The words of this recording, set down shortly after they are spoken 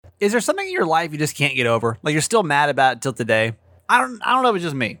Is there something in your life you just can't get over? Like you're still mad about it till today? I don't know if it's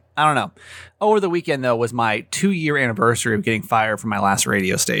just me. I don't know. Over the weekend though was my 2-year anniversary of getting fired from my last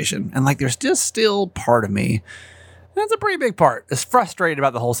radio station. And like there's just still part of me. That's a pretty big part. Is frustrated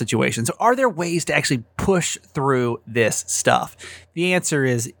about the whole situation. So are there ways to actually push through this stuff? The answer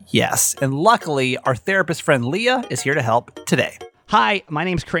is yes. And luckily, our therapist friend Leah is here to help today. Hi, my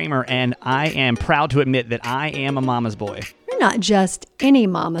name's Kramer, and I am proud to admit that I am a mama's boy. You're not just any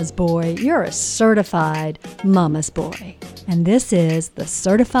mama's boy. You're a certified mama's boy. And this is the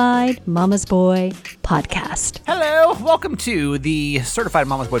Certified Mama's Boy Podcast. Hello. Welcome to the Certified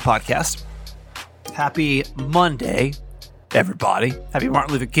Mama's Boy Podcast. Happy Monday, everybody. Happy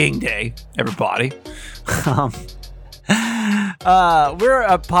Martin Luther King Day, everybody. We're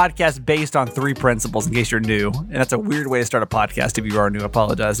a podcast based on 3 principles, in case you're new. And that's a weird way to start a podcast. If you are new, I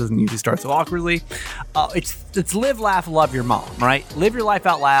apologize. It doesn't usually start so awkwardly. It's live, laugh, love your mom, right? Live your life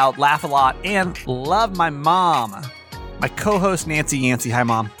out loud, laugh a lot, and love my mom. My co-host, Nancy Yancey. Hi,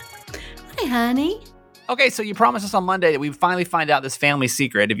 Mom. Hi, honey. Okay, so you promised us on Monday that we finally find out this family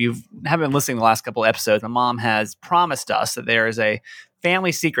secret. If you haven't been listening to the last couple of episodes, my mom has promised us that there is a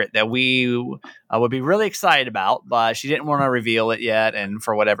family secret that we would be really excited about, but she didn't want to reveal it yet, and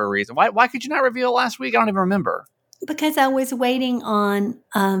for whatever reason. Why could you not reveal it last week? I don't even remember. Because I was waiting on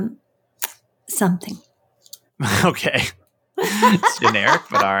something. Okay. It's generic,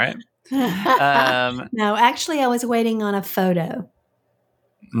 but all right. No, actually, I was waiting on a photo.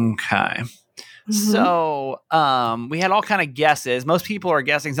 Okay. So we had all kind of guesses. Most people are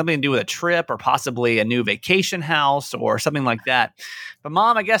guessing something to do with a trip or possibly a new vacation house or something like that. But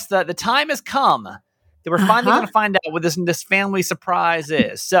Mom, I guess the time has come that we're finally going to find out what this family surprise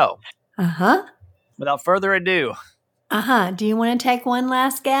is. So without further ado. Do you want to take one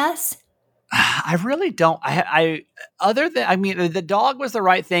last guess? I really don't. The dog was the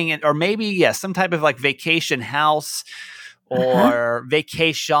right thing. Or maybe, yes, some type of like vacation house or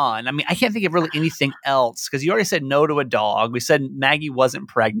vacation. I mean, I can't think of really anything else because you already said no to a dog. We said Maggie wasn't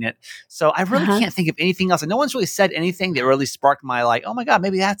pregnant. So I really can't think of anything else. And no one's really said anything that really sparked my like, oh my God,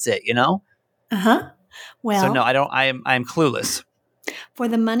 maybe that's it, you know? Well, so no, I don't. I am clueless. For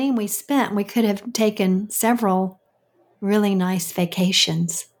the money we spent, we could have taken several really nice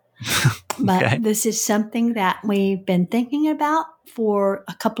vacations. But this is something that we've been thinking about for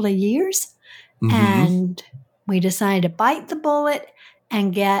a couple of years. And we decided to bite the bullet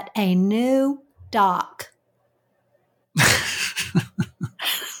and get a new dock.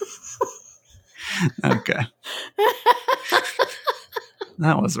 Okay.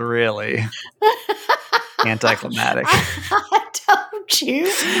 That was really anticlimactic. I told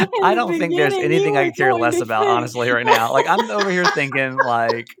you. I don't think there's anything I could care less about, honestly, right now. Like, I'm over here thinking,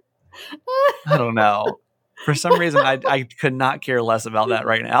 like, I don't know. For some reason, I could not care less about that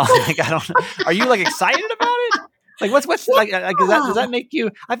right now. Like, I don't. Are you like excited about it? Like, what's like? Does that make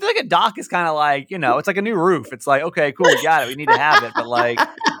you? I feel like a dock is kind of like, you know, it's like a new roof. It's like, okay, cool, we got it. We need to have it, but like,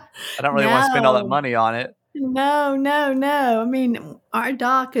 I don't really want to spend all that money on it. No. I mean, our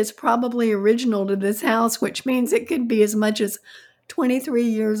dock is probably original to this house, which means it could be as much as 23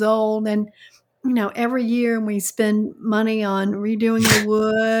 years old. And, you know, every year we spend money on redoing the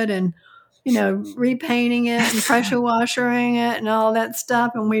wood and, you know, repainting it and pressure washing it and all that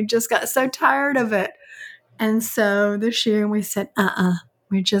stuff. And we just got so tired of it. And so this year we said,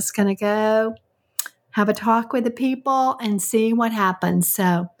 we're just going to go have a talk with the people and see what happens.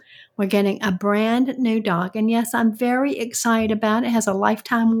 So we're getting a brand new dock. And yes, I'm very excited about it. It has a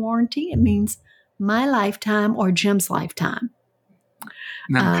lifetime warranty. It means my lifetime or Jim's lifetime.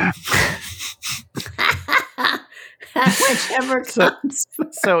 Okay. Whichever comes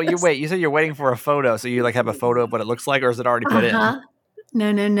first. So you said you're waiting for a photo. So you like have a photo of what it looks like, or is it already put in?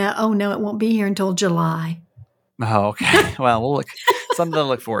 No. Oh no, it won't be here until July. Oh, okay. Well, we'll look something to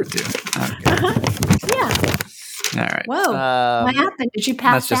look forward to. Okay. Yeah. All right. Whoa. What happened? Did you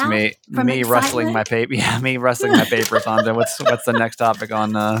pass out? That's just me rustling my paper. Yeah, me rustling my papers onto what's the next topic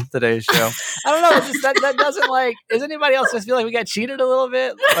on today's show. I don't know. It's just that doesn't like. Does anybody else just feel like we got cheated a little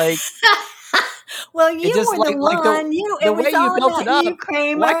bit? Like. Well, you were the one. The way you built it up.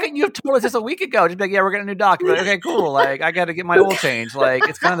 Kramer. Why couldn't you have told us just a week ago? Just be like, yeah, we're getting a new doc. Like, okay, cool. Like, I got to get my oil changed. Like,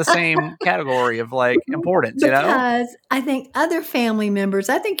 it's kind of the same category of like importance, you know? Because I think other family members,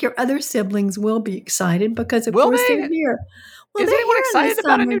 I think your other siblings will be excited because of course they're here. Well, is anyone excited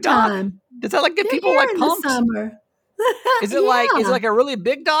about a new doc? Does that like get people like pumped? Is it like a really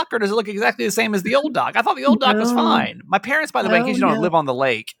big dock, or does it look exactly the same as the old dock? I thought the old dock was fine. My parents, by the way, in case you don't live on the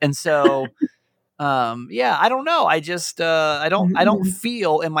lake, and so. I don't know. I just I don't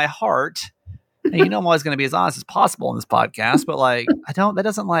feel in my heart And you know I'm always going to be as honest as possible in this podcast, but like that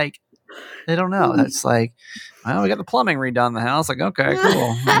doesn't like they don't know. That's like, well, we got the plumbing redone in the house. Like, okay,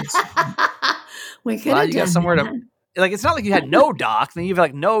 cool. We could have You got somewhere to like. It's not like you had no dock. Then you have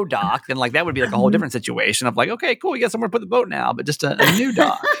like no dock. Then like that would be like a whole different situation of like, okay, cool, you got somewhere to put the boat now, but just a new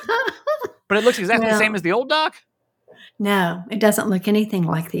dock. But it looks exactly the same as the old dock. No, it doesn't look anything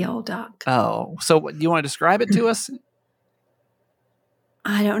like the old dock. Oh, so do you want to describe it to us?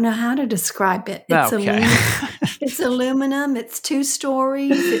 I don't know how to describe it. It's aluminum. It's 2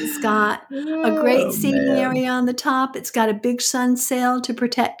 stories. It's got a great seating area on the top. It's got a big sun sail to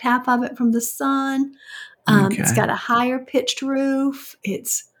protect half of it from the sun. It's got a higher pitched roof.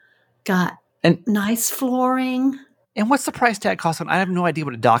 It's got nice flooring. And what's the price tag cost on? I have no idea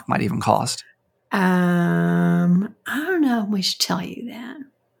what a dock might even cost. I don't know. We should tell you that.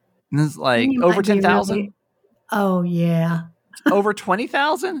 And it's like over 10,000. Oh yeah. Over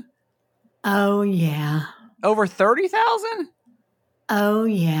 20,000. Oh yeah. Over 30,000. Oh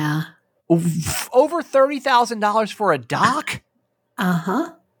yeah. Over $30,000 for a dock.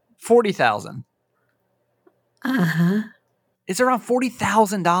 40,000. It's around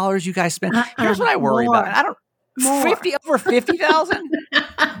 $40,000 you guys spend. Here's what I worry about. I don't. More. 50 over 50,000.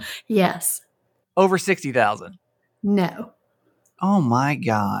 Yes. Over 60,000. No. Oh my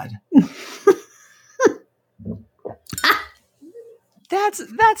God.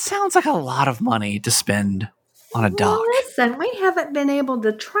 That sounds like a lot of money to spend on a dock. Well, listen, we haven't been able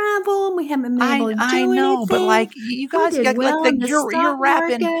to travel. We haven't been able to do anything. I know, but like you guys got like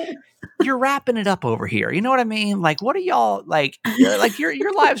you're wrapping it up over here. You know what I mean? Like, what are y'all like? Like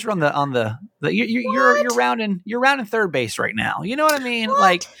your lives are on the you're rounding third base right now. You know what I mean? What?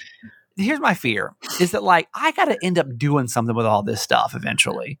 Like, here's my fear is that like I got to end up doing something with all this stuff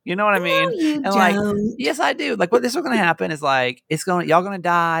eventually. You know what I mean? No, you and don't. like, yes, I do. Like, what this is going to happen is like y'all going to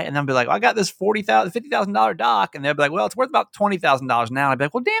die, and then be like, well, I got this $50,000 dock, and they'll be like, well, it's worth about $20,000 now. And I'd be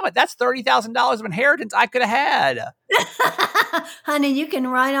like, well, damn it, that's $30,000 of inheritance I could have had. Honey, you can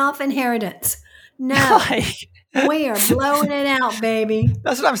write off inheritance. No. We are blowing it out, baby.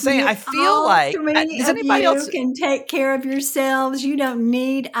 That's what I'm saying. I feel like does anybody else can take care of yourselves? You don't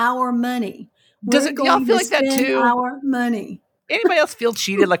need our money. Y'all feel like that too? Our money. Anybody else feel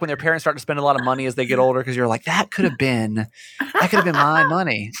cheated like when their parents start to spend a lot of money as they get older because you're like that could have been my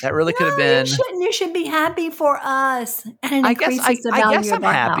money. That really could have been. You should be happy for us. And I guess I'm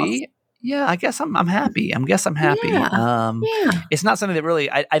happy. House. Yeah, I guess I'm happy. I'm happy. Yeah. It's not something that really.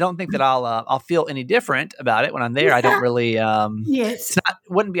 I don't think that I'll feel any different about it when I'm there. I don't really. Yes,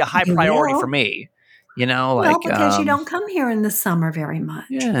 wouldn't be a high priority for me. You know, like because you don't come here in the summer very much.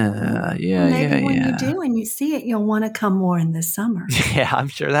 Maybe when you do and you see it, you'll want to come more in the summer. Yeah, I'm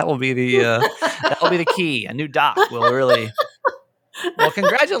sure that will be the key. A new dock will really. Well,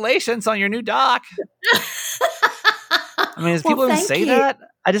 congratulations on your new dock. I mean, as people even say that,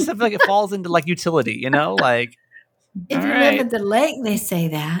 I just feel like it falls into like utility, you know, like if you live at the lake, they say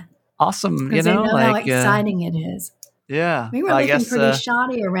that. Awesome, you know, know like how like exciting it is. Yeah, we were looking pretty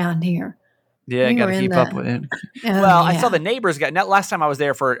shoddy around here. Yeah, got to keep up with it. I saw the neighbors last time I was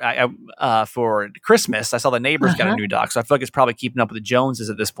there for Christmas. I saw the neighbors got a new dock, so I feel like it's probably keeping up with the Joneses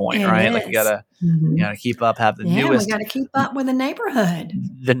at this point, right? Like you gotta keep up, have the newest. We got to keep up with the neighborhood,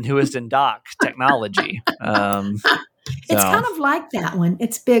 the newest in dock technology. It's kind of like that one.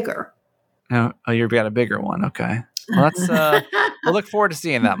 It's bigger. Oh, you've got a bigger one. Okay. Well, that's. We'll look forward to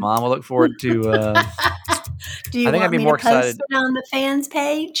seeing that, Mom. We'll look forward to. Do you want me to post it on the fans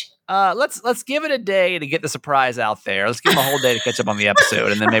page? Let's give it a day to get the surprise out there. Let's give them a whole day to catch up on the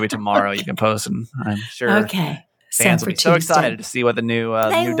episode, and then maybe tomorrow you can post, and I'm sure fans will be so excited to see what the new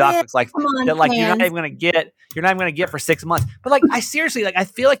doc looks like. That like you're not even gonna get for 6 months. But like I seriously I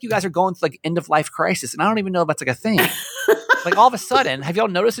feel like you guys are going through like end of life crisis, and I don't even know if that's like a thing. Like all of a sudden, have y'all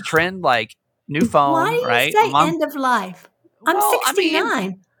noticed a trend like new phone? Why do you right? say end of life? I'm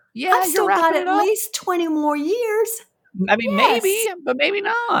 69. I've still got at least 20 more years. I mean, maybe, but maybe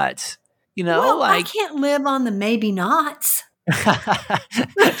not. You know, well, I can't live on the maybe nots.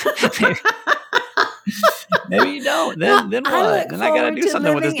 Maybe you don't. Then what? Then I got to do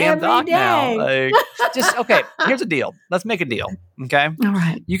something with this damn dock now. Like, okay. Here's a deal. Let's make a deal. Okay. All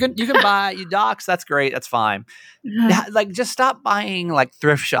right. You can buy your docks. That's great. That's fine. Like, just stop buying like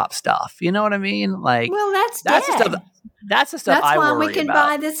thrift shop stuff. You know what I mean? Like, well, that's the stuff. That's the stuff I worry about. That's why we can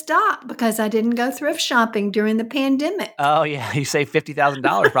buy this dock because I didn't go thrift shopping during the pandemic. Oh yeah, you saved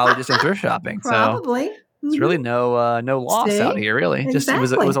 $50,000 probably just in thrift shopping. Probably. It's really no loss See? out here, really. Just it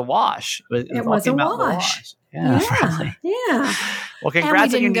was Exactly. a wash. It all was a came out in the wash. Yeah, Yeah. really. Yeah. Well, And we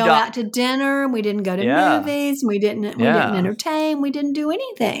congrats on your didn't new go dog. out to dinner. We didn't go to Yeah. movies. We didn't Yeah. entertain. We didn't do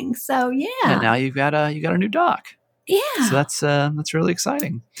anything. So Yeah, yeah. now you got a new doc. Yeah. So that's really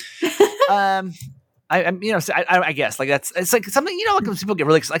exciting. I guess like it's like something, like when people get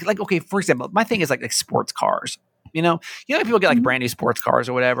really excited, like okay, for example, my thing is like sports cars. People get like brand new sports cars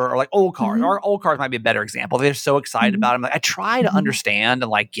or whatever, or like old cars. Mhm. Or old cars might be a better example. They're so excited about them. Like I try to Mhm. understand and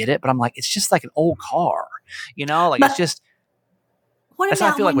like get it, but I'm like, it's just like an old car. Like But it's just. What That's how I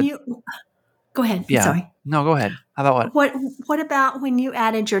about feel like when with- you go ahead? I'm Yeah. sorry. No, go ahead. How about what? What about when you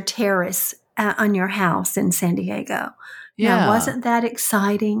added your terrace on your house in San Diego? Yeah. Now, wasn't that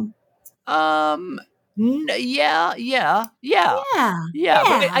exciting? Yeah. Yeah.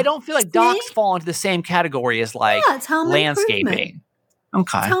 But I don't feel like docks See? fall into the same category as like Yeah, it's home improvement. landscaping.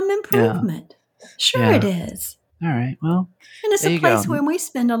 Okay. It's home improvement. Sure Yeah. it is. All right. Well, And it's there a you place go. where we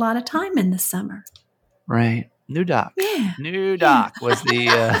spend a lot of time in the summer. right. New dock. Yeah. New dock was the.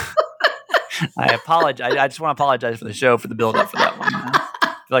 I apologize. I just want to apologize for the show for the build up for that one. I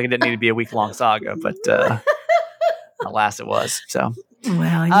feel like it didn't need to be a week long saga, but alas, it was. So.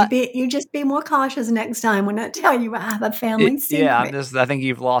 Well, you just be more cautious next time when I tell you I have a family secret. Yeah, I think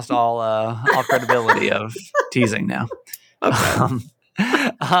you've lost all credibility of teasing now. Okay.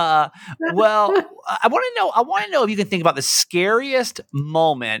 Well, I want to know if you can think about the scariest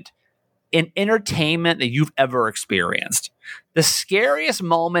moment in entertainment that you've ever experienced. The scariest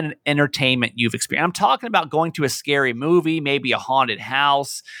moment in entertainment you've experienced. I'm talking about going to a scary movie, maybe a haunted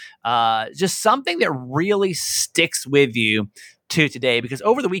house, just something that really sticks with you to today. Because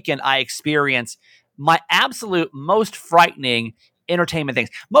over the weekend, I experienced my absolute most frightening entertainment things.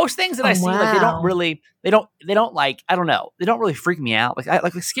 Most things that I see, like they don't really freak me out.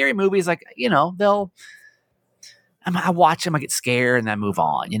 Like scary movies, like I watch them, I get scared, and then I move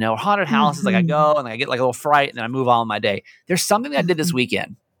on. Haunted houses, like I go and I get like a little fright, and then I move on with my day. There's something that I did this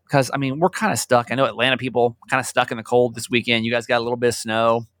weekend because we're kind of stuck. I know Atlanta people kind of stuck in the cold this weekend. You guys got a little bit of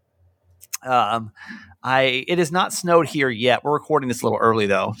snow. It has not snowed here yet. We're recording this a little early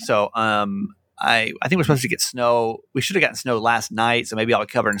though, so I think we're supposed to get snow. We should have gotten snow last night, so maybe I'll be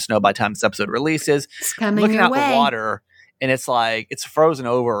covered in snow by the time this episode releases. It's coming Looking your out way. the water, and it's like it's frozen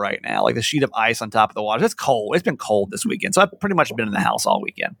over right now, like the sheet of ice on top of the water. It's cold. It's been cold this weekend, so I've pretty much been in the house all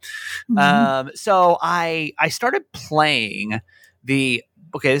weekend. So I started playing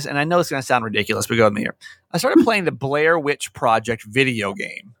and I know it's going to sound ridiculous, but go with me here. I started playing the Blair Witch Project video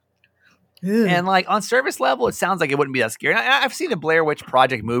game. Ooh. And like on surface level, it sounds like it wouldn't be that scary. I've seen the Blair Witch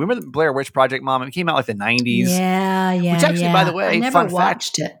Project movie. Remember the Blair Witch Project, Mom? It came out like the 90s. Yeah. Which actually, by the way, I never fun fact,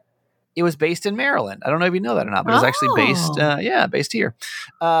 watched it. it was based in Maryland. I don't know if you know that or not, but it was actually based here.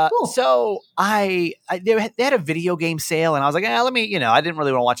 Cool. So they had a video game sale, and I was like, let me, I didn't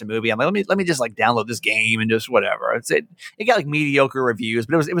really want to watch a movie. I'm like, let me just like download this game and just whatever. It got like mediocre reviews,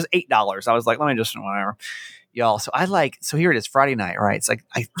 but it was $8. I was like, let me just whatever. Y'all, so here it is, Friday night, right? It's like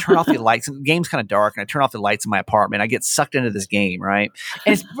I turn off the lights, and the game's kind of dark, and I turn off the lights in my apartment. I get sucked into this game, right?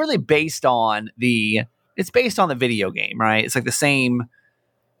 And it's really based on the video game, right? It's like the same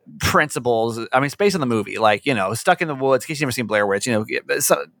principles. It's based on the movie, like, stuck in the woods. In case you've never seen Blair Witch,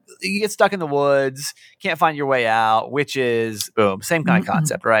 so you get stuck in the woods, can't find your way out, witches, boom, same kind of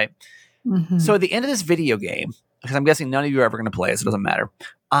concept, right? Mm-hmm. So at the end of this video game, because I'm guessing none of you are ever going to play it, so it doesn't matter.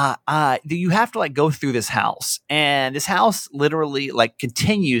 You have to like go through this house, and this house literally like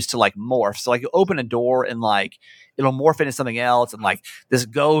continues to like morph. So like you open a door and like it'll morph into something else, and like this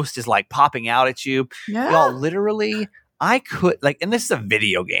ghost is like popping out at you. Yeah. Y'all, literally, I could like, and this is a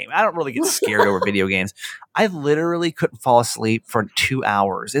video game. I don't really get scared over video games. I literally couldn't fall asleep for 2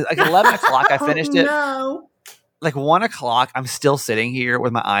 hours. It's like 11 o'clock. I finished it. No. Like 1 o'clock, I'm still sitting here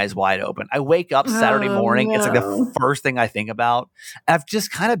with my eyes wide open. I wake up Saturday morning. No. It's like the first thing I think about. And I've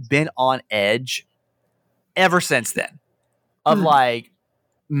just kind of been on edge ever since then. Of like,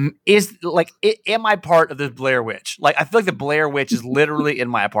 am I part of this Blair Witch? Like, I feel like the Blair Witch is literally in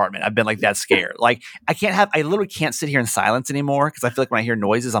my apartment. I've been like that scared. Like, I literally can't sit here in silence anymore because I feel like when I hear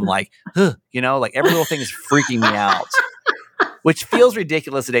noises, I'm like, like every little thing is freaking me out. Which feels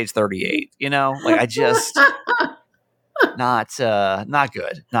ridiculous at age 38, Like I just not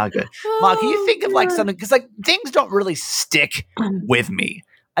good. Mom, can you think of like something? Because like things don't really stick with me.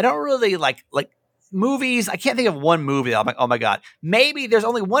 I don't really like movies. I can't think of one movie that I'm like, oh my god. Maybe there's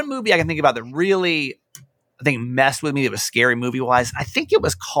only one movie I can think about that really, I think, messed with me. That was scary movie wise. I think it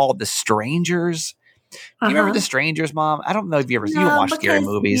was called The Strangers. Do you remember The Strangers, Mom? I don't know if you haven't watched scary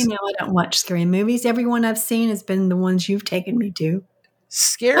movies. I don't watch scary movies. Every one I've seen has been the ones you've taken me to.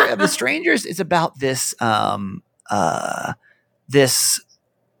 Scare of the Strangers is about this I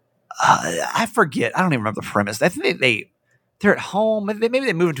forget. I don't even remember the premise. I think they're at home. Maybe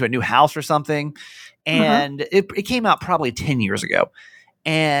they moved into a new house or something. And it came out probably 10 years ago.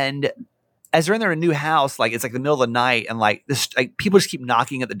 And as they're in their new house, like it's like the middle of the night, and like this, like people just keep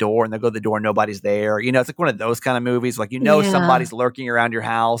knocking at the door, and they go to the door, and nobody's there. You know, it's like one of those kind of movies. Like somebody's lurking around your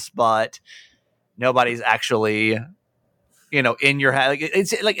house, but nobody's actually, in your house. Like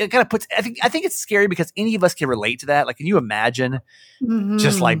it's like it kind of puts. I think it's scary because any of us can relate to that. Like, can you imagine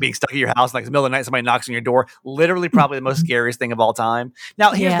just like being stuck in your house, like in the middle of the night, somebody knocks on your door? Literally, probably the most scariest thing of all time.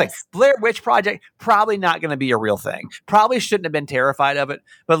 Now, here's the thing: Blair Witch Project, probably not going to be a real thing. Probably shouldn't have been terrified of it,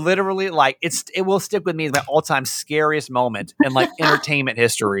 but literally, like it will stick with me as my all-time scariest moment in like entertainment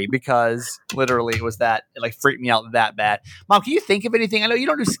history, because literally it was that it like freaked me out that bad. Mom, can you think of anything? I know you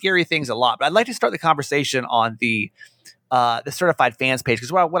don't do scary things a lot, but I'd like to start the conversation on the certified fans page,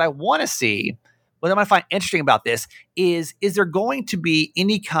 because what I want to see, what I want to find interesting about this is there going to be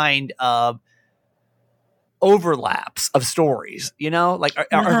any kind of overlaps of stories? Like are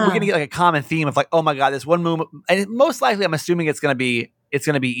we going to get like a common theme of like, oh my God, this one movie? And most likely, I'm assuming it's going to be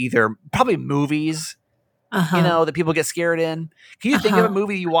either probably movies, that people get scared in. Can you think of a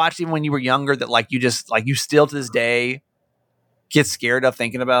movie you watched even when you were younger that like you just like you still to this day get scared of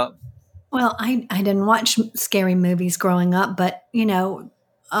thinking about? Well, I didn't watch scary movies growing up, but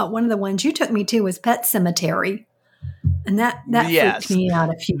one of the ones you took me to was Pet Sematary, and that freaked me out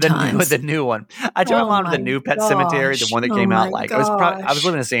a few times. The new one, I took my mom to the new Pet Sematary, the one that came out like I was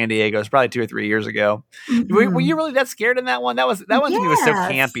living in San Diego. It was probably 2 or 3 years ago. Were you really that scared in that one? That one to me was so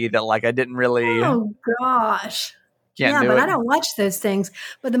campy that like I didn't really. Oh gosh. I don't watch those things.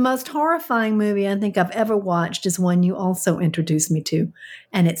 But the most horrifying movie I think I've ever watched is one you also introduced me to,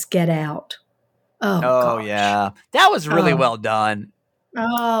 and it's Get Out. Oh yeah. That was really well done.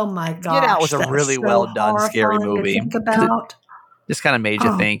 Oh, my gosh. Get Out was a really well done, scary movie. Think about. Just kind of made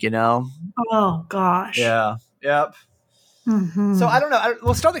you think, Oh, gosh. Yeah. Yep. Mm-hmm. So I don't know.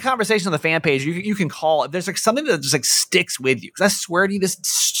 We'll start the conversation on the fan page. You can call it. There's like something that just like sticks with you. Because I swear to you, this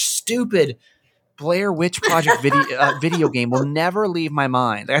stupid Blair Witch Project video game will never leave my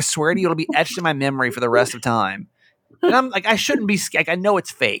mind. Like, I swear to you, it'll be etched in my memory for the rest of time. And I'm like, I shouldn't be scared. I know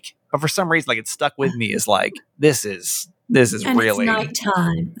it's fake, but for some reason, like it's stuck with me. Is like this is and really it's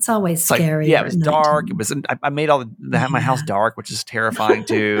nighttime. It's always scary. Like, it was dark. It was. I made my house dark, which is terrifying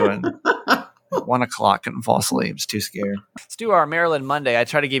too. And 1 o'clock, couldn't fall asleep. Was too scared. Let's do our Maryland Monday. I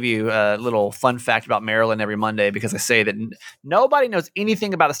try to give you a little fun fact about Maryland every Monday, because I say that nobody knows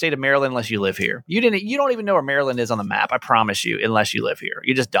anything about the state of Maryland unless you live here. You don't even know where Maryland is on the map. I promise you, unless you live here,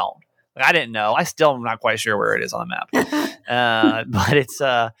 you just don't. Like, I didn't know. I still am not quite sure where it is on the map. But it's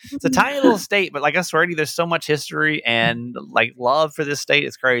a tiny little state. But like I swear to you, there's so much history and like love for this state.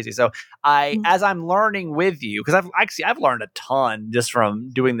 It's crazy. So as I'm learning with you, because I've learned a ton just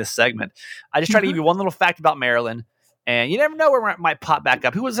from doing this segment. I just try to give you one little fact about Maryland, and you never know where it might pop back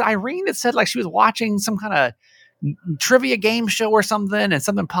up. Who was it, Irene, that said like she was watching some kind of trivia game show or something, and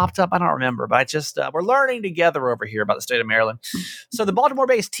something popped up? I don't remember, but I just we're learning together over here about the state of Maryland. So the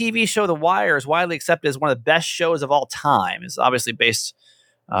Baltimore-based TV show The Wire is widely accepted as one of the best shows of all time. It's obviously based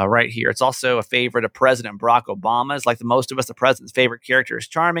right here. It's also a favorite of President Barack Obama's. Like the most of us, the president's favorite character is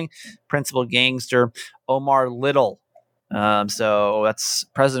charming, principal gangster Omar Little. So that's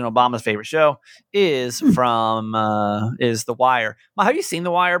President Obama's favorite show is The Wire. Ma, have you seen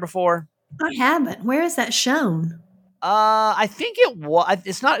The Wire before? I haven't. Where is that shown? I think it was.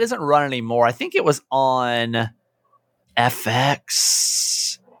 It doesn't run anymore. I think it was on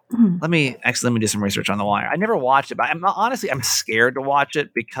FX. Let me do some research on The Wire. I never watched it, but I'm scared to watch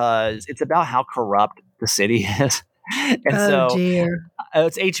it because it's about how corrupt the city is. And dear.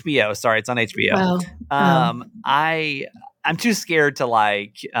 It's HBO. Sorry, it's on HBO. I'm too scared to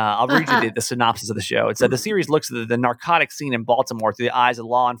I'll read you the synopsis of the show. It said the series looks at the narcotic scene in Baltimore through the eyes of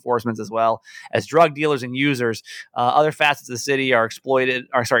law enforcement as well as drug dealers and users. Other facets of the city are explored in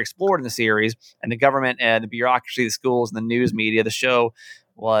the series, and the government and the bureaucracy, the schools, and the news media. The show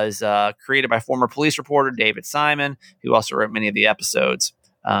was created by former police reporter David Simon, who also wrote many of the episodes.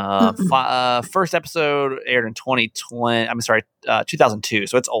 First episode aired in 2002,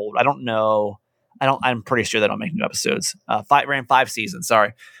 so it's old. I don't know. I'm pretty sure they don't make new episodes. Ran 5 seasons.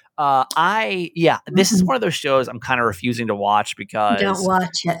 Sorry. This is one of those shows I'm kind of refusing to watch because don't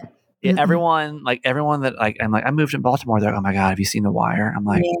watch it. Everyone that I'm like, I moved to Baltimore. They're like, oh my God, have you seen The Wire? I'm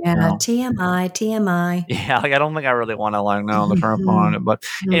like, no. TMI. Yeah, I don't think I really want to know the current on it. But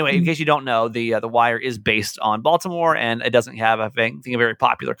anyway, in case you don't know, the Wire is based on Baltimore, and it doesn't have a very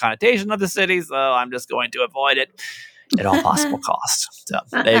popular connotation of the city, so I'm just going to avoid it. at all possible costs. So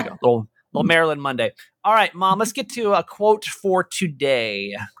there you go. Little Maryland Monday. All right, Mom, let's get to a quote for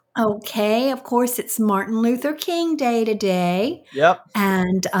today. Okay, of course, it's Martin Luther King Day today. Yep.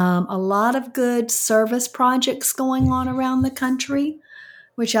 And a lot of good service projects going on around the country,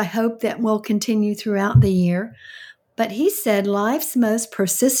 which I hope that will continue throughout the year. But he said life's most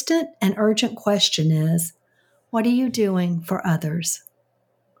persistent and urgent question is, what are you doing for others?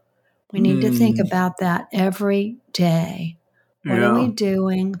 We need to think about that every day. What are we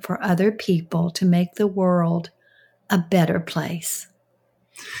doing for other people to make the world a better place?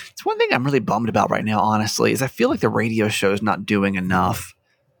 It's one thing I'm really bummed about right now, honestly, is I feel like the radio show is not doing enough,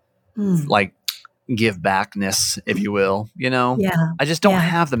 like give backness, if you will. Yeah. I just don't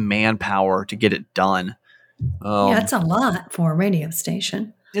have the manpower to get it done. It's a lot for a radio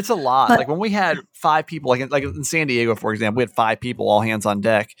station. It's a lot. But, like when we had 5 people, like in San Diego, for example, we had 5 people, all hands on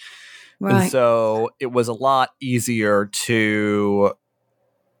deck. Right. And so it was a lot easier to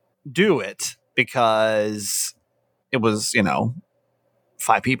do it because it was,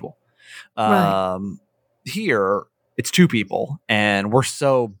 5 people. Right. Here, it's 2 people, and we're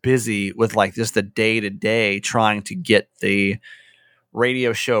so busy with like just the day to day trying to get the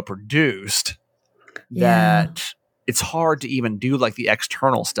radio show produced that it's hard to even do like the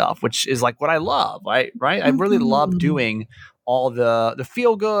external stuff, which is like what I love, right? I really love doing all the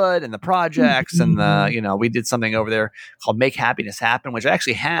feel good and the projects and the, we did something over there called Make Happiness Happen, which I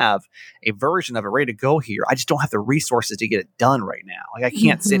actually have a version of it ready to go here. I just don't have the resources to get it done right now. Like I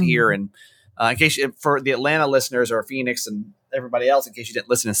can't sit here and in case for the Atlanta listeners or Phoenix and everybody else, in case you didn't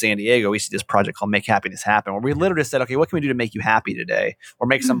listen in San Diego, we see this project called Make Happiness Happen, where we literally said, okay, what can we do to make you happy today or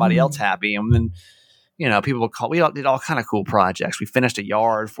make somebody else happy? And then, people would call, we did all kind of cool projects. We finished a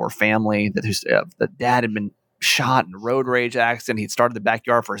yard for a family that dad had been shot in a road rage accident. He'd started the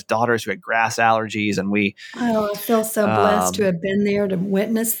backyard for his daughters who had grass allergies. And I feel so blessed to have been there to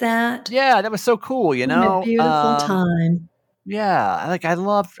witness that. Yeah, that was so cool, What a beautiful time. Yeah. I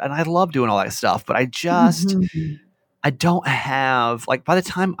love doing all that stuff, but I just, I don't have, like, by the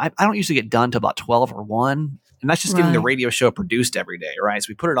time I don't usually get done till about 12 or 1. And that's just getting the radio show produced every day, right? So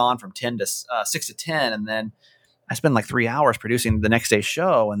we put it on from 10 to 6 to 10, and then I spend like 3 hours producing the next day's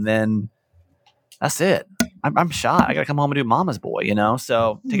show, and then that's it. I'm shot. I got to come home and do Mama's Boy,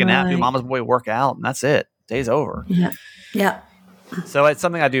 So take a nap, do Mama's Boy, work out, and that's it. Day's over. Yeah. So it's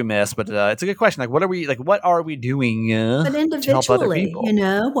something I do miss, but it's a good question. Like, what are we doing but individually, to help other people?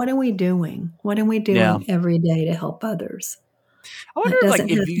 What are we doing? What are we doing every day to help others? I wonder if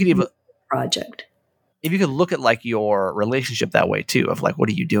you could even project. If you could look at like your relationship that way too, of like, what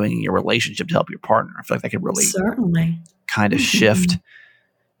are you doing in your relationship to help your partner? I feel like that could really certainly kind of shift,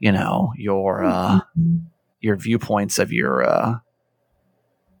 your viewpoints of your,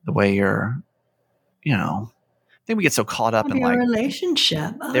 the way you're, I think we get so caught up in like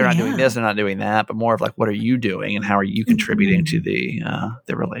relationship. They're not doing this, they're not doing that, but more of like, what are you doing and how are you contributing to the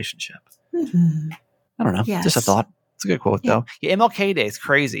relationship? I don't know. Yes. Just a thought. It's a good quote though. Yeah, MLK Day is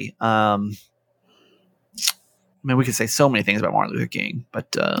crazy. We could say so many things about Martin Luther King,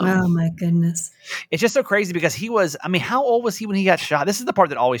 but oh my goodness, it's just so crazy because he was. How old was he when he got shot? This is the part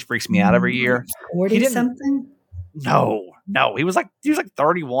that always freaks me out every year. 40 something? No, he was like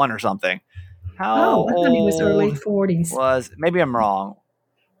 31 or something. How old? I thought he was early 40s. Maybe I'm wrong.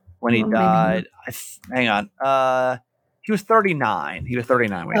 When he died, hang on. He was 39. He was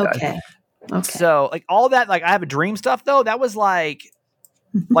 39 when he died. Okay. So like all that, like I Have a Dream stuff though, that was like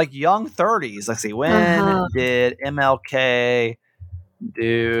young 30s. Let's see, when did MLK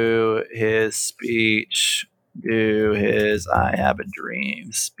do his speech? Do his I Have a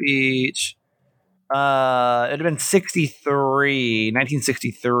Dream speech? It'd have been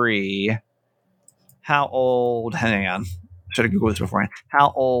 1963. How old? Hang on. Should have Googled this beforehand.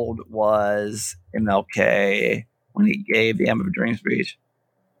 How old was MLK when he gave the I Have a Dream speech?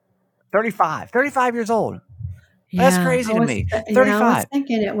 35 years old. Yeah, that's crazy to me. 35. I was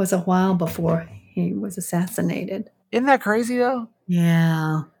thinking it was a while before he was assassinated. Isn't that crazy though?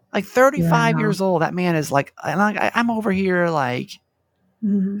 Yeah. Like 35 years old. That man is like, I'm over here like,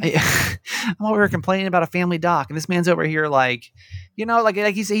 I'm over here complaining about a family doc, and this man's over here like, he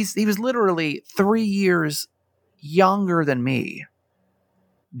was literally 3 years younger than me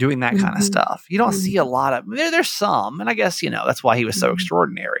doing that kind of stuff. You don't see a lot of, there's some, and I guess, that's why he was so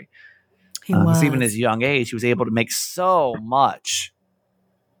extraordinary. Because even at his young age, he was able to make so much,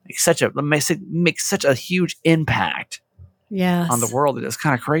 make such a huge impact on the world. That is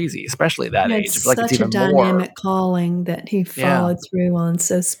kind of crazy, especially at that age. I feel like it's even such a dynamic calling that he followed through on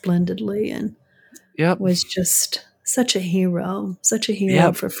so splendidly, and was just such a hero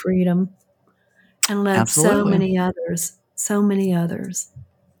for freedom. and led so many others. So many others.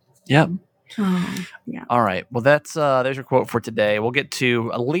 Yep. Oh, yeah. All right. Well, that's there's your quote for today. We'll get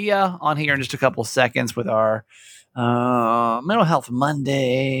to Aaliyah on here in just a couple of seconds with our Mental Health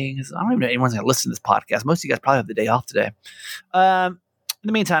Monday. I don't even know anyone's going to listen to this podcast. Most of you guys probably have the day off today. In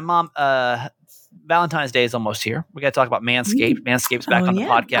the meantime, Mom, Valentine's Day is almost here. We got to talk about Manscaped. Manscaped's back on the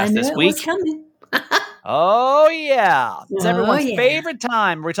podcast this week. Oh, yeah. It's everyone's favorite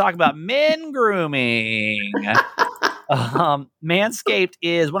time. We're talking about men grooming. Manscaped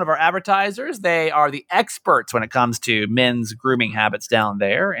is one of our advertisers. They are the experts when it comes to men's grooming habits down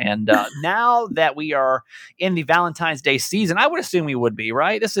there. And now that we are in the Valentine's Day season, I would assume we would be,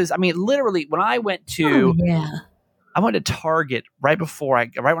 right? Literally, when I went to I went to Target right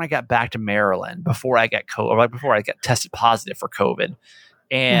when I got back to Maryland, before I got tested positive for COVID.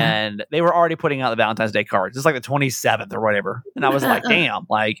 And they were already putting out the Valentine's Day cards. It's like the 27th or whatever. And I was like, damn,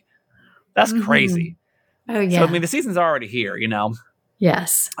 like, that's crazy. Oh, yeah. So, the season's already here,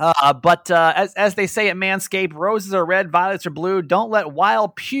 Yes. But as they say at Manscaped, roses are red, violets are blue. Don't let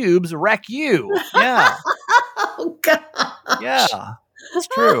wild pubes wreck you. Yeah. Oh, God. Yeah. It's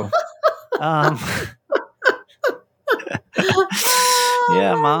true.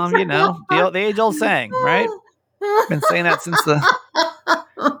 Yeah, Mom, the age-old saying, right? I've been saying that since I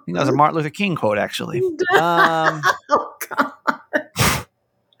think that was a Martin Luther King quote, actually. Oh, God.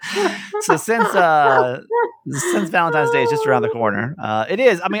 So since Valentine's Day is just around the corner, it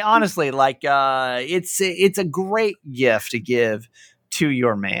is. Honestly, like it's a great gift to give to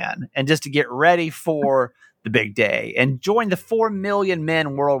your man, and just to get ready for the big day. And join the 4 million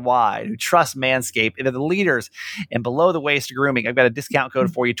men worldwide who trust Manscaped and are the leaders in below the waist grooming. I've got a discount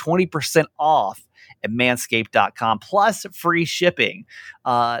code for you, 20% off at manscaped.com plus free shipping.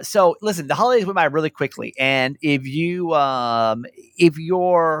 So listen, the holidays went by really quickly. And if you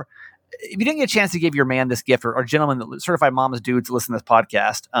didn't get a chance to give your man this gift, or gentlemen, certified mamas, dudes listen to this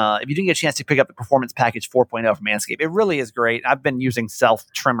podcast, if you didn't get a chance to pick up the Performance Package 4.0 from Manscaped, it really is great. I've been using self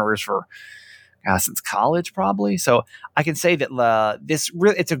trimmers for since college, probably. So I can say that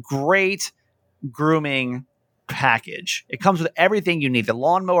it's a great grooming package. It comes with everything you need. The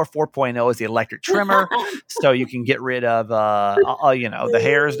Lawnmower 4.0 is the electric trimmer, so you can get rid of the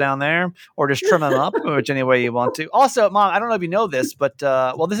hairs down there, or just trim them up, which any way you want to. Also, Mom, I don't know if you know this, but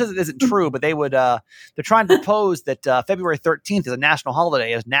this isn't true, but they're trying to propose that February 13th is a national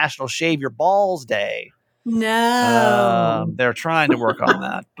holiday, as National Shave Your Balls Day. No, they're trying to work on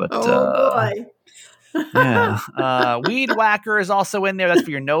that, but boy. Yeah. Weed Whacker is also in there. That's for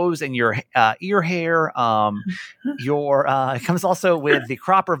your nose and your ear hair. It comes also with the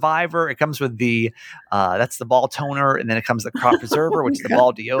Crop Reviver. It comes with that's the ball toner, and then it comes the Crop Preserver, which is the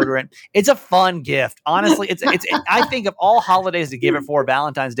ball deodorant. It's a fun gift. Honestly, it's I think of all holidays to give it for,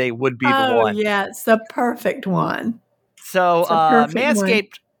 Valentine's Day would be the one. Yeah, it's the perfect one. So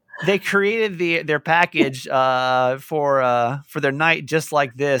Manscaped, they created their package for their night just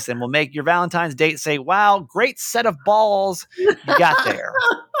like this, and will make your Valentine's date say, "Wow, great set of balls you got there."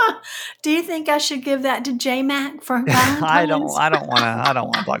 Do you think I should give that to J-Mac for Valentine's? I don't want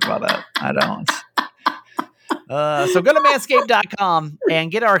to talk about that. I don't. So go to manscaped.com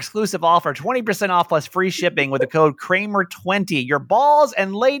and get our exclusive offer, 20% off plus free shipping with the code Kramer20. Your balls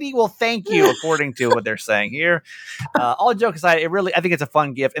and lady will thank you, according to what they're saying here. All jokes aside, I think it's a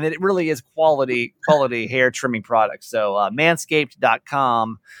fun gift, and it really is quality hair trimming product. So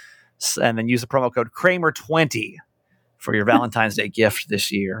manscaped.com, and then use the promo code Kramer20 for your Valentine's Day gift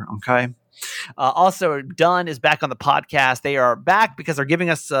this year. Okay. Also, Done is back on the podcast. They are back because they're giving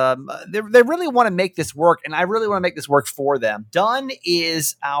us, they really want to make this work, and I really want to make this work for them. Done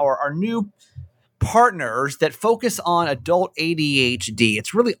is our new partners that focus on adult ADHD.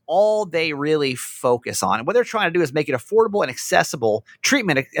 It's really all they really focus on. And what they're trying to do is make it affordable and accessible,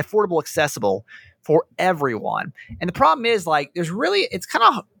 accessible for everyone. And the problem is, it's kind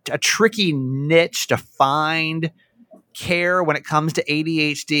of a tricky niche to find care when it comes to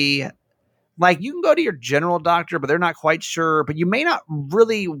ADHD. Like, you can go to your general doctor, but they're not quite sure. But you may not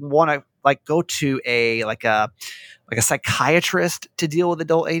really want to go to a psychiatrist to deal with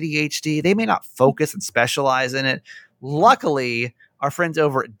adult ADHD. They may not focus and specialize in it. Luckily, our friends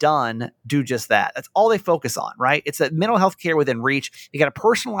over at Done do just that. That's all they focus on, right? It's that mental health care within reach. You got a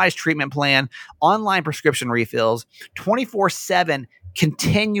personalized treatment plan, online prescription refills, 24/7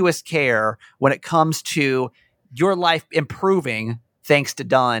 continuous care when it comes to your life improving, thanks to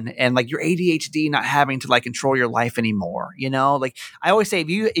Done, and your ADHD not having to control your life anymore. I always say, if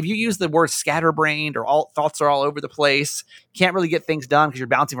you use the word scatterbrained, or all thoughts are all over the place, can't really get things done because you're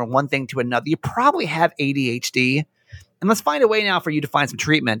bouncing from one thing to another, you probably have ADHD. And let's find a way now for you to find some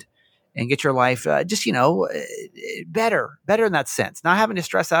treatment and get your life just, better in that sense. Not having to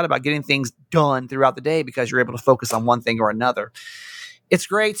stress out about getting things done throughout the day because you're able to focus on one thing or another. It's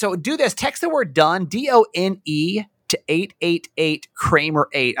great. So do this. Text the word done, DONE, to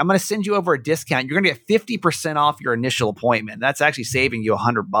 888-Kramer-8. I'm going to send you over a discount. You're going to get 50% off your initial appointment. That's actually saving you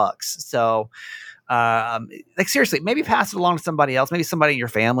 $100. So seriously, maybe pass it along to somebody else, maybe somebody in your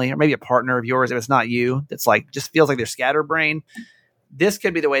family, or maybe a partner of yours if it's not you, that's like just feels like they're scatterbrained. This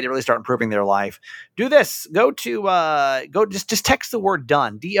could be the way to really start improving their life. Do this. Just text the word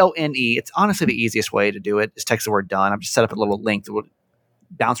done, DONE. It's honestly the easiest way to do it. Just text the word done. I've just set up a little link that will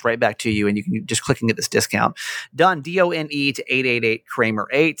bounce right back to you, and you can just click and get this discount. Done, DONE, to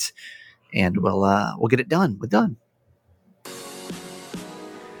 888-Kramer-8, and we'll get it done. We're done.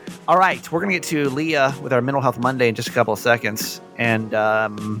 All right, we're going to get to Leah with our Mental Health Monday in just a couple of seconds. And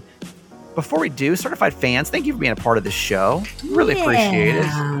before we do, certified fans, thank you for being a part of this show. Really appreciate it.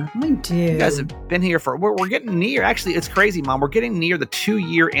 We do. You guys have been here we're getting near. Actually, it's crazy, Mom. We're getting near the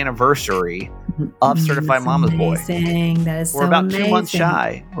 2-year anniversary of Certified Mama's Boy. That is We're about 2 months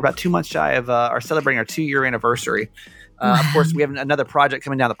shy. We're about 2 months shy of celebrating our 2-year anniversary. Of course, we have another project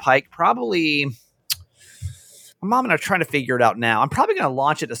coming down the pike. Probably, my mom and I are trying to figure it out now. I'm probably going to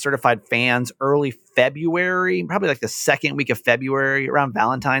launch it to certified fans early February, probably like the second week of February, around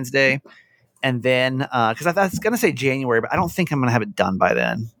Valentine's Day. And then, because I was going to say January, but I don't think I'm going to have it done by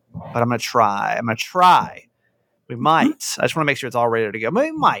then. But I'm going to try. We might. I just want to make sure it's all ready to go.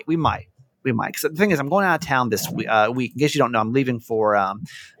 We might. Because the thing is, I'm going out of town this week. In case you don't know, I'm leaving for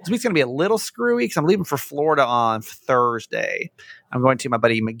this week's going to be a little screwy because I'm leaving for Florida on Thursday. I'm going to my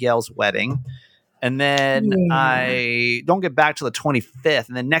buddy Miguel's wedding. And then I don't get back till the 25th.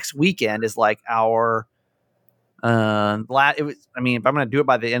 And then next weekend is like our if I'm going to do it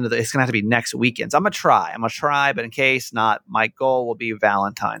by the end of it's going to have to be next weekend. So I'm going to try. But in case not, my goal will be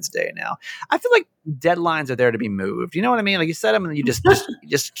Valentine's Day now. I feel like deadlines are there to be moved. You know what I mean? Like you set them and you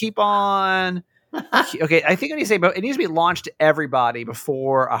just keep on. Okay. I think when you say, but it needs to be launched to everybody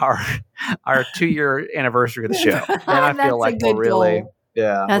before our 2-year anniversary of the show. And I feel like we'll really,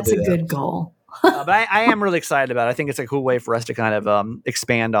 that's a good goal. But I am really excited about it. I think it's a cool way for us to kind of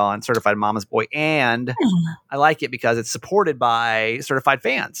expand on Certified Mama's Boy. And I like it because it's supported by certified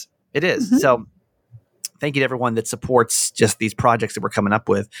fans. It is. Mm-hmm. So thank you to everyone that supports just these projects that we're coming up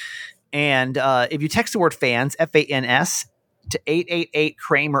with. And if you text the word fans, FANS, to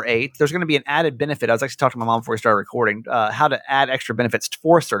 888-Kramer-8, there's going to be an added benefit. I was actually talking to my mom before we started recording, how to add extra benefits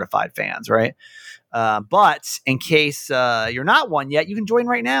for certified fans, right? But in case you're not one yet, you can join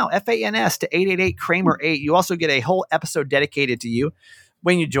right now. FANS to 888-Kramer-8. You also get a whole episode dedicated to you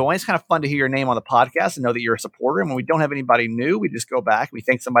when you join. It's kind of fun to hear your name on the podcast and know that you're a supporter. And when we don't have anybody new, we just go back. We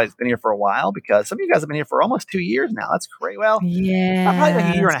think somebody's been here for a while because some of you guys have been here for almost 2 years now. That's great. Well, probably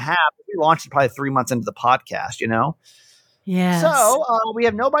like a year and a half. We launched it probably 3 months into the podcast, Yeah. So we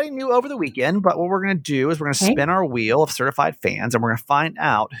have nobody new over the weekend, but what we're going to do is we're going to spin our wheel of certified fans, and we're going to find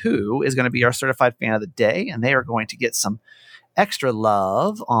out who is going to be our certified fan of the day, and they are going to get some extra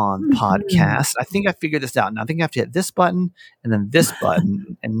love on the podcast. I think I figured this out. Now I think you have to hit this button and then this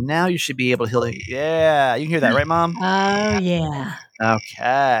button, and now you should be able to hit. Yeah, you can hear that, right, Mom? Oh, yeah.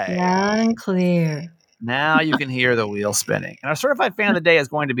 Okay. Loud and clear. Now you can hear the wheel spinning. And our certified fan of the day is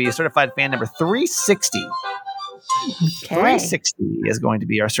going to be certified fan number 360. Okay. 360 is going to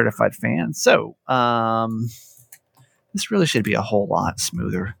be our certified fan. So this really should be a whole lot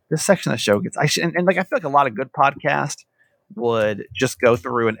smoother. This section of the show gets I feel like a lot of good podcasts would just go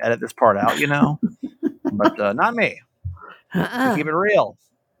through and edit this part out, but not me. We keep it real.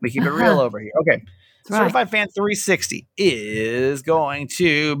 We keep it real over here. Okay. That's certified fan 360 is going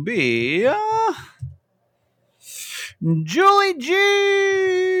to be Julie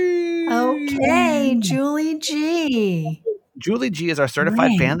G. Okay, Julie G. Julie G is our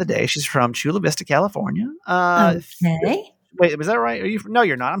certified fan of the day. She's from Chula Vista, California. Okay. Wait, was that right? No,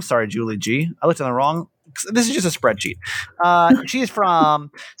 you're not. I'm sorry, Julie G. I looked on the wrong. This is just a spreadsheet. She's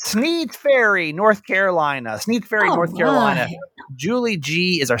from Sneads Ferry, North Carolina. North Carolina. Julie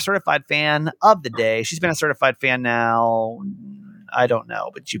G is our certified fan of the day. She's been a certified fan now. I don't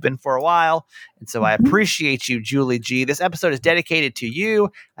know, but you've been for a while. And so I appreciate you, Julie G. This episode is dedicated to you.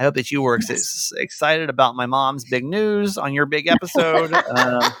 I hope that you were excited about my mom's big news on your big episode.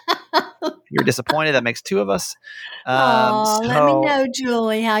 If you're disappointed, that makes two of us. Let me know,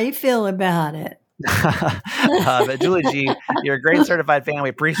 Julie, how you feel about it. But Julie G, you're a great certified fan. We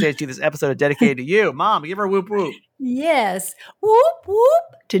appreciate you. This episode is dedicated to you. Mom, give her a whoop whoop. Yes. Whoop whoop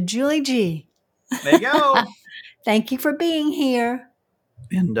to Julie G. There you go. Thank you for being here.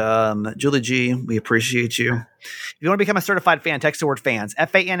 And Julie G, we appreciate you. If you want to become a certified fan, text the word fans,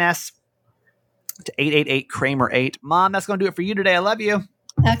 FANS, to 888-KRAMER8. Mom, that's going to do it for you today. I love you.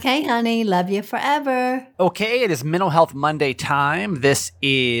 Okay, honey. Love you forever. Okay, it is Mental Health Monday time. This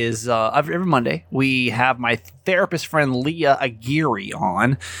is every Monday. We have my therapist friend Leah Aguirre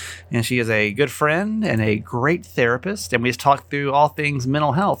on, and she is a good friend and a great therapist, and we just talk through all things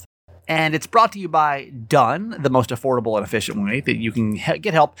mental health. And it's brought to you by Done, the most affordable and efficient way that you can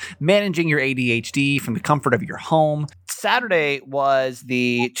get help managing your ADHD from the comfort of your home. Saturday was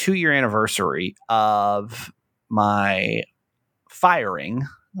the 2-year anniversary of my firing,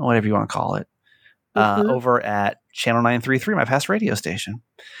 whatever you want to call it, over at Channel 933, my past radio station.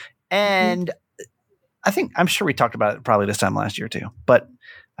 And I'm sure we talked about it probably this time last year too, but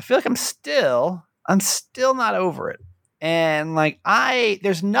I feel like I'm still not over it. And like,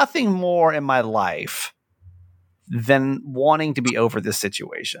 there's nothing more in my life than wanting to be over this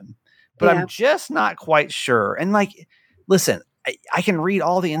situation, but I'm just not quite sure. And like, listen, I can read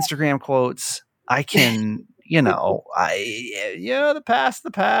all the Instagram quotes. I can, the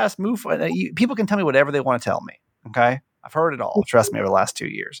past, move. People can tell me whatever they want to tell me. Okay. I've heard it all. Trust me, over the last 2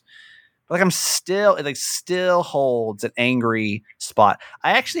 years. But like, it still holds an angry spot.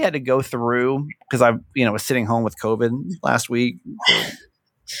 I actually had to go through, because I, was sitting home with COVID last week,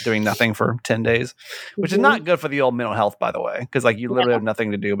 doing nothing for 10 days, which is not good for the old mental health, by the way, because like you literally have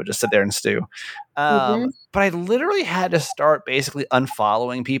nothing to do but just sit there and stew. But I literally had to start basically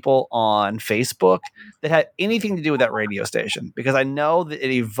unfollowing people on Facebook that had anything to do with that radio station, because I know that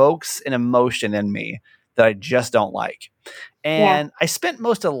it evokes an emotion in me that I just don't like. And I spent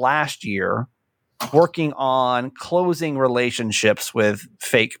most of last year working on closing relationships with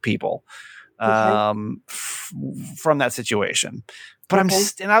fake people from that situation. But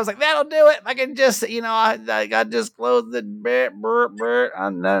and I was like, that'll do it. I can just, I got to just close the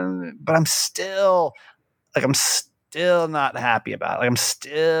but I'm still not happy about it. Like, I'm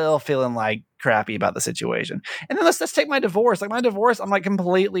still feeling like crappy about the situation. And then let's take my divorce. Like, my divorce, I'm like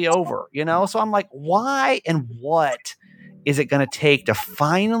completely over, So I'm like, why and what is it going to take to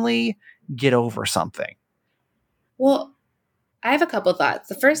finally get over something? Well, I have a couple thoughts.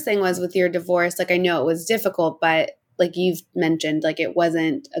 The first thing was with your divorce. Like, I know it was difficult, but like you've mentioned, like it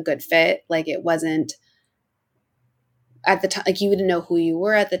wasn't a good fit. Like it wasn't at the time, like you didn't know who you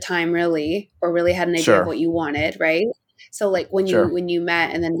were at the time really, or really had an idea of what you wanted. Right. So like when you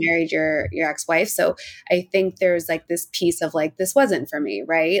met and then married your ex-wife. So I think there's like this piece of like, this wasn't for me.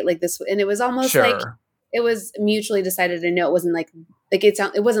 Right. Like this, and it was almost like it was mutually decided. I know it wasn't like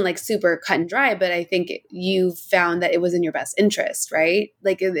it wasn't like super cut and dry, but I think you found that it was in your best interest. Right.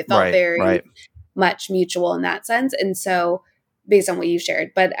 Like it felt very much mutual in that sense. And so based on what you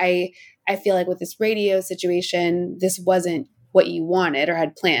shared, but I feel like with this radio situation, this wasn't what you wanted or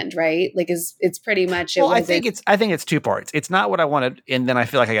had planned, right? Like it's pretty much, I think it's two parts. It's not what I wanted. And then I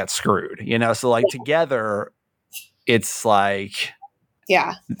feel like I got screwed, so like together it's like,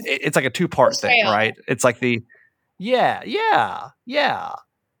 it's like a 2-part thing, right? It's like the, Like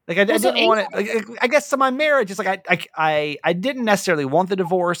I didn't want it. Like, I guess to my marriage, it's like, I didn't necessarily want the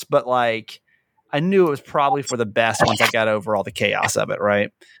divorce, but like, I knew it was probably for the best once I got over all the chaos of it, right?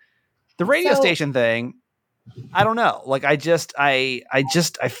 The radio station thing, I don't know. Like I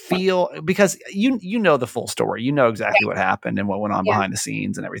feel, because you know the full story. You know exactly what happened and what went on behind the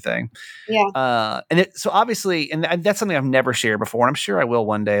scenes and everything. Yeah. So obviously, and that's something I've never shared before. And I'm sure I will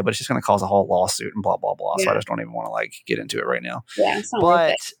one day, but it's just going to cause a whole lawsuit and blah, blah, blah. So I just don't even want to like get into it right now. Yeah. It's not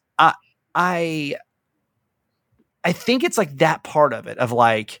but I think it's like that part of it of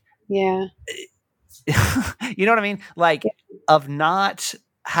like, you know what I mean? Like of not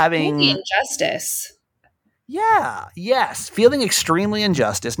having the injustice. Yeah. Yes. Feeling extremely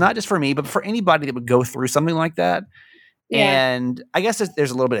injustice, not just for me, but for anybody that would go through something like that. Yeah. And I guess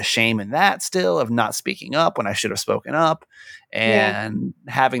there's a little bit of shame in that still of not speaking up when I should have spoken up and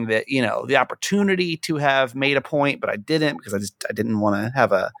having the opportunity to have made a point, but I didn't because I didn't want to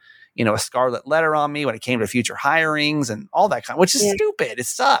have a scarlet letter on me when it came to future hirings and all that which is stupid. It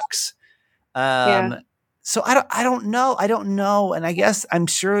sucks. So I don't know. And I guess I'm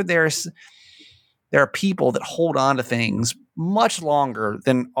sure there are people that hold on to things much longer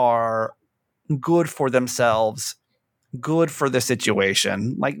than are good for themselves, good for the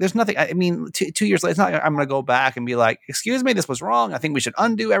situation. Like there's nothing, I mean, 2 years later, it's not, I'm going to go back and be like, excuse me, this was wrong. I think we should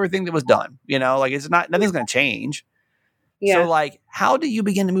undo everything that was done. Like it's not, nothing's going to change. So like, how do you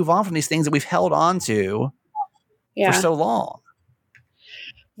begin to move on from these things that we've held on to for so long?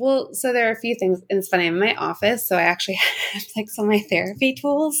 Well, so there are a few things, and it's funny, I'm in my office, so I actually have like some of my therapy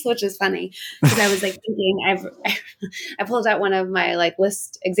tools, which is funny because I was like thinking, I pulled out one of my like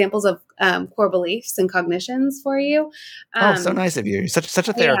list examples of core beliefs and cognitions for you. So nice of you. Such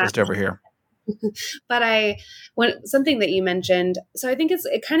a therapist over here. But when something that you mentioned, so I think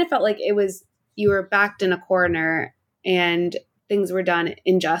it kind of felt like it was, you were backed in a corner and things were done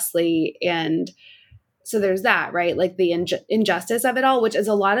unjustly. And so there's that, right? Like the injustice of it all, which is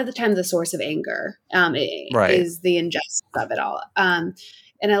a lot of the time the source of anger, Right. is the injustice of it all.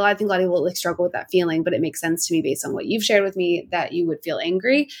 And I think a lot of people like struggle with that feeling, but it makes sense to me based on what you've shared with me that you would feel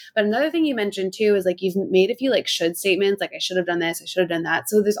angry. But another thing you mentioned too is like you've made a few like should statements, like I should have done this, I should have done that.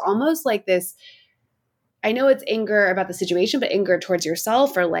 So there's almost like this, I know it's anger about the situation, but anger towards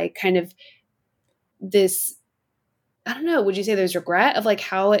yourself, or like kind of this, I don't know, would you say there's regret of like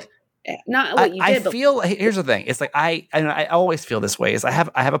how it, not what you did, I feel, here's the thing. It's like, I always feel this way is I have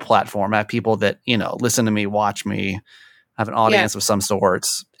a platform. I have people that, listen to me, watch me, have an audience of some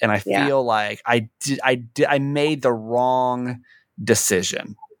sorts. And I feel like I made the wrong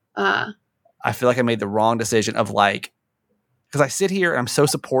decision. I feel like I made the wrong decision of like, because I sit here and I'm so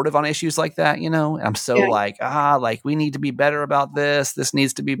supportive on issues like that, and I'm so like we need to be better about this. This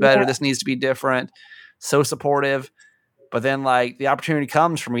needs to be better. This needs to be different. So supportive. But then like the opportunity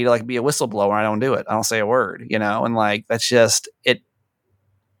comes for me to like be a whistleblower and I don't do it. I don't say a word, and like, that's just it.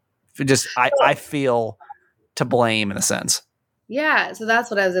 I feel to blame in a sense. Yeah. So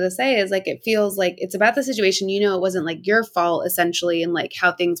that's what I was going to say is like, it feels like it's about the situation, it wasn't like your fault essentially. And like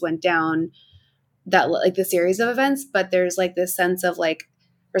how things went down, that like the series of events, but there's like this sense of like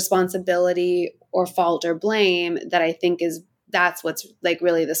responsibility or fault or blame that I think that's what's like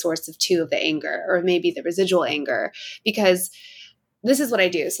really the source of two of the anger, or maybe the residual anger, because this is what I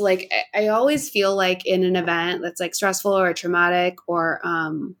do. So like, I always feel like in an event that's like stressful or traumatic or,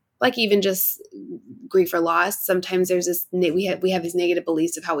 like even just grief or loss, sometimes there's this, we have these negative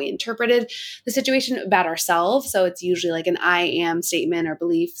beliefs of how we interpreted the situation about ourselves. So it's usually like an I am statement or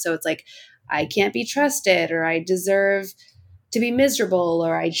belief. So it's like, I can't be trusted, or I deserve to be miserable,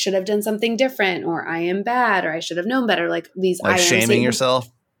 or I should have done something different, or I am bad, or I should have known better. Like these like I am shaming statements.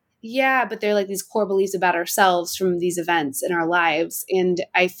 yourself. Yeah, but they're like these core beliefs about ourselves from these events in our lives. And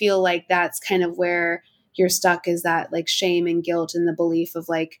I feel like that's kind of where you're stuck, is that like shame and guilt and the belief of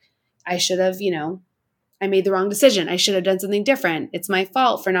like, I should have, I made the wrong decision. I should have done something different. It's my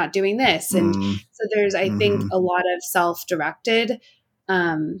fault for not doing this. And so there's, I think, a lot of self-directed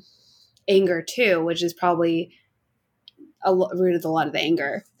anger too, which is probably root of a lot of the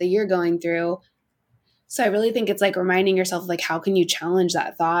anger that you're going through. So I really think it's like reminding yourself, like, how can you challenge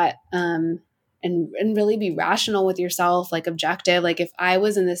that thought and really be rational with yourself, like objective. Like if I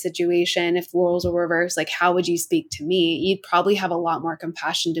was in this situation, if roles were reversed, like how would you speak to me? You'd probably have a lot more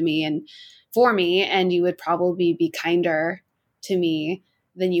compassion to me and for me, and you would probably be kinder to me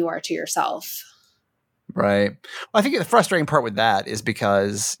than you are to yourself. Right. Well, I think the frustrating part with that is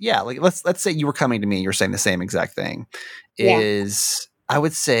because, like let's say you were coming to me, you're saying the same exact thing. I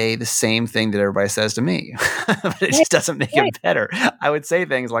would say the same thing that everybody says to me, but it just doesn't make it better. I would say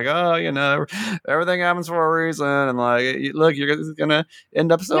things like, oh, everything happens for a reason. And like, look, you're going to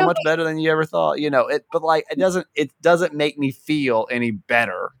end up so much better than you ever thought, but like, it doesn't make me feel any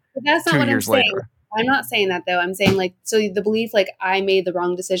better. But that's not 2 what years I'm saying. later. I'm not saying that though. I'm saying like, so the belief, like I made the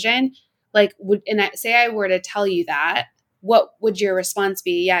wrong decision, like say I were to tell you that, what would your response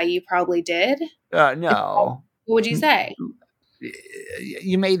be? Yeah, you probably did. No. What would you say?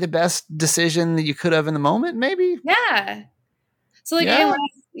 You made the best decision that you could have in the moment, maybe. Yeah. So like, like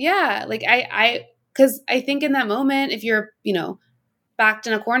because I think in that moment, if you're, backed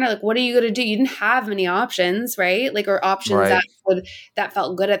in a corner, like what are you going to do? You didn't have many options, right? Like, or options that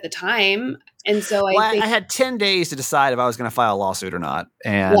felt good at the time. And so I had 10 days to decide if I was going to file a lawsuit or not.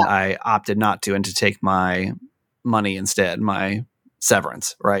 And I opted not to, and to take my money instead, my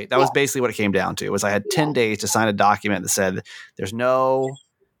severance, right? That was basically what it came down to. Was I had 10 days to sign a document that said there's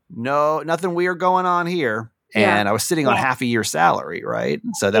nothing weird going on here. And I was sitting on half a year's salary, right?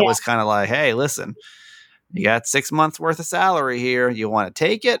 So that was kind of like, hey, listen, you got 6 months worth of salary here. You want to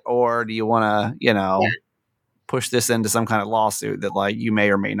take it, or do you want to, push this into some kind of lawsuit that like you may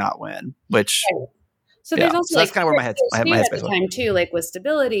or may not win? Which so there's also that's kind of where my headspace at the time too, like with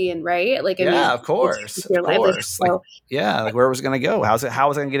stability and right, like of course, like, like where was it going to go? How was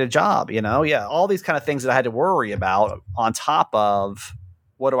I going to get a job? All these kind of things that I had to worry about on top of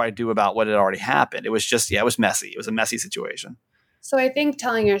what do I do about what had already happened. It was just it was messy. It was a messy situation. So I think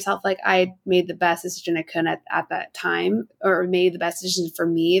telling yourself like I made the best decision I could at that time, or made the best decision for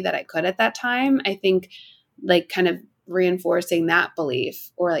me that I could at that time, I think like kind of reinforcing that belief,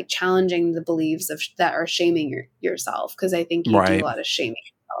 or like challenging the beliefs that are shaming yourself. Cause I think you do a lot of shaming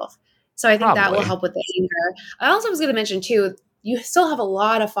yourself. So I think that will help with the anger. I also was going to mention too, you still have a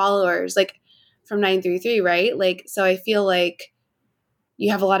lot of followers like from 933, right? Like, so I feel like,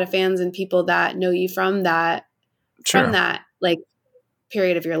 you have a lot of fans and people that know you from that like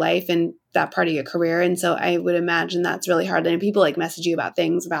period of your life and that part of your career. And so I would imagine that's really hard. And people like message you about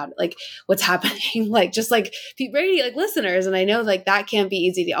things about like what's happening, like just like radio, like listeners. And I know like that can't be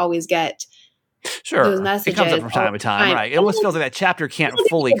easy to always get. Sure. Those messages it comes up from time to time, right? It almost feels like that chapter can't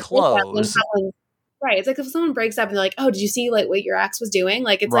fully close. Right. It's like if someone breaks up and they're like, oh, did you see like what your ex was doing?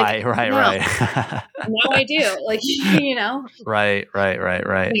 Like, it's right. Now I do. Like, you know? Right.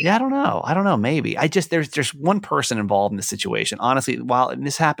 Yeah, I don't know. Maybe. There's just one person involved in this situation. Honestly, and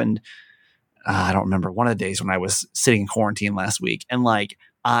this happened, I don't remember, one of the days when I was sitting in quarantine last week. And like,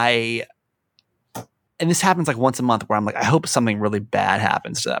 and this happens like once a month where I'm like, I hope something really bad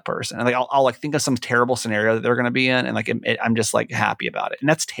happens to that person. And like, I'll like think of some terrible scenario that they're going to be in. And like, I'm just like happy about it. And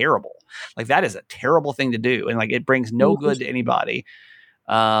that's terrible. Like that is a terrible thing to do. And like, it brings no good to anybody.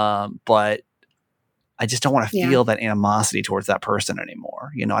 But I just don't want to feel that animosity towards that person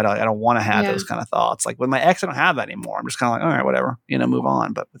anymore. You know, I don't want to have those kind of thoughts. Like with my ex, I don't have that anymore. I'm just kind of like, all right, whatever, you know, move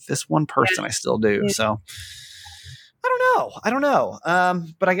on. But with this one person, I still do. So I don't know.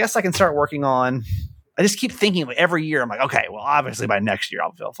 But I guess I can start working on, I just keep thinking like every year, I'm like, okay, well, obviously by next year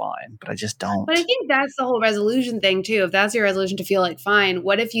I'll feel fine, but I just don't. But I think that's the whole resolution thing too. If that's your resolution to feel like fine,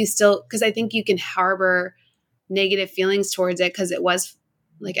 what if you still, because I think you can harbor negative feelings towards it because it was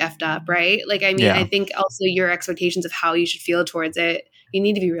like effed up, right? Like, I mean, I think also your expectations of how you should feel towards it, you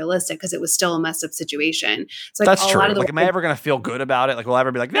need to be realistic because it was still a messed up situation. So like, that's true. Like, am I ever going to feel good about it? Like, will I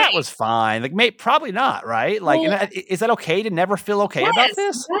ever be like, that was fine? Like, probably not, right? Like, is that okay to never feel okay about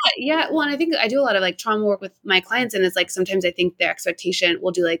this? Yeah. Well, and I think I do a lot of like trauma work with my clients, and it's like sometimes I think their expectation,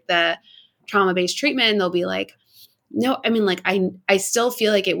 we'll do like the trauma-based treatment, and they'll be like, no, I mean, like, I still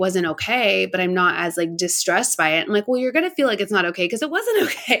feel like it wasn't okay, but I'm not as like distressed by it. I'm like, well, you're going to feel like it's not okay because it wasn't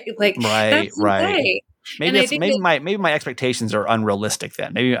okay. Like, right. Okay. Maybe my expectations are unrealistic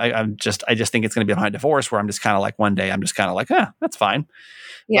then. Maybe I just think it's going to be my divorce where I'm just kind of like one day I'm just kind of like, that's fine.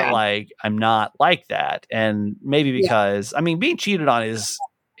 Yeah. But like, I'm not like that. And maybe because, I mean, being cheated on is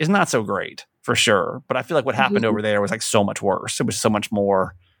not so great for sure. But I feel like what happened over there was like so much worse. It was so much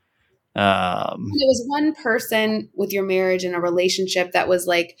more. It was one person with your marriage and a relationship that was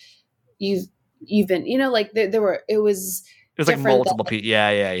like, you've been, you know, like it was like multiple people.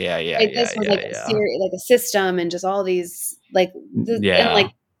 Yeah. This was like like a system and just all these like, and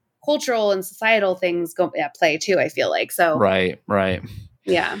like cultural and societal things go at play too. I feel like so. Right.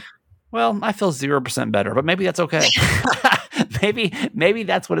 Yeah. Well, I feel 0% better, but maybe that's okay. maybe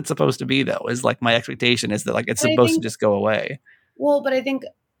that's what it's supposed to be though. Is like my expectation is that like it's supposed to just go away. Well, but I think,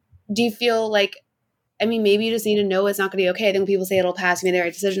 do you feel like, I mean, maybe you just need to know it's not going to be okay. I think when people say it'll pass, you made the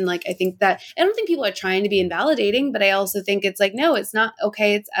right decision. Like, I think that, I don't think people are trying to be invalidating, but I also think it's like, no, it's not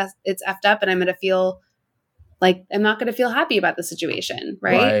okay. It's effed up and I'm going to feel like, I'm not going to feel happy about the situation.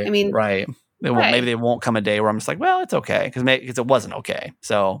 Right. I mean, right. Maybe they won't come a day where I'm just like, well, it's okay. Because it wasn't okay.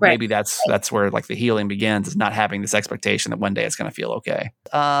 So maybe that's where like the healing begins, is not having this expectation that one day it's going to feel okay.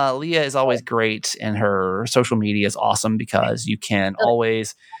 Leah is always great, and her social media is awesome because you can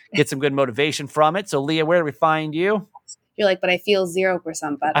always get some good motivation from it. So Leah, where do we find you? You're like, but I feel 0%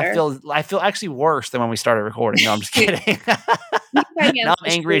 better. I feel actually worse than when we started recording. No, I'm just kidding. Now I'm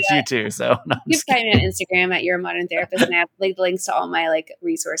angry at you too. So you can find me on Instagram at You're a Modern Therapist, and I have like links to all my like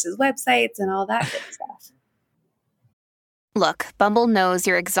resources, websites, and all that good stuff. Look, Bumble knows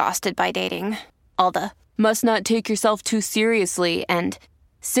you're exhausted by dating. All the must not take yourself too seriously and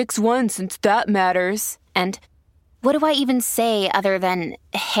 6'1" since that matters. And what do I even say other than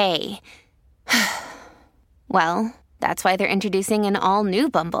hey? Well, that's why they're introducing an all-new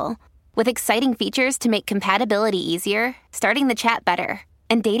Bumble, with exciting features to make compatibility easier, starting the chat better,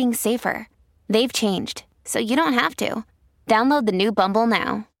 and dating safer. They've changed, so you don't have to. Download the new Bumble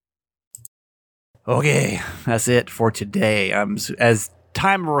now. Okay, that's it for today. As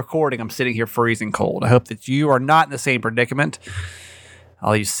time of recording, I'm sitting here freezing cold. I hope that you are not in the same predicament.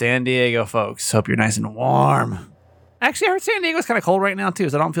 All you San Diego folks, hope you're nice and warm. Actually, I heard San Diego's kind of cold right now, too,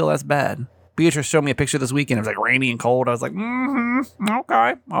 so I don't feel that's bad. Beatrice showed me a picture this weekend. It was like rainy and cold. I was like,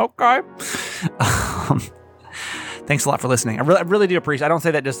 okay. Thanks a lot for listening. I really do appreciate it. I don't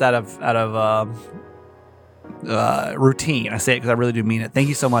say that just out of routine. I say it because I really do mean it. Thank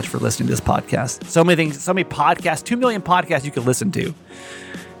you so much for listening to this podcast. So many things, so many podcasts, 2 million podcasts you could listen to. And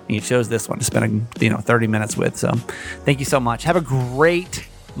you chose this one to spend 30 minutes with. So thank you so much. Have a great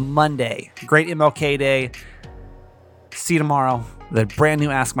Monday. Great MLK Day. See you tomorrow. The brand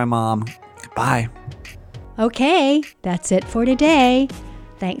new Ask My Mom. Goodbye. Okay, that's it for today.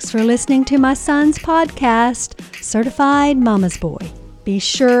 Thanks for listening to my son's podcast, Certified Mama's Boy. Be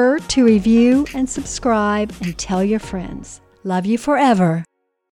sure to review and subscribe and tell your friends. Love you forever.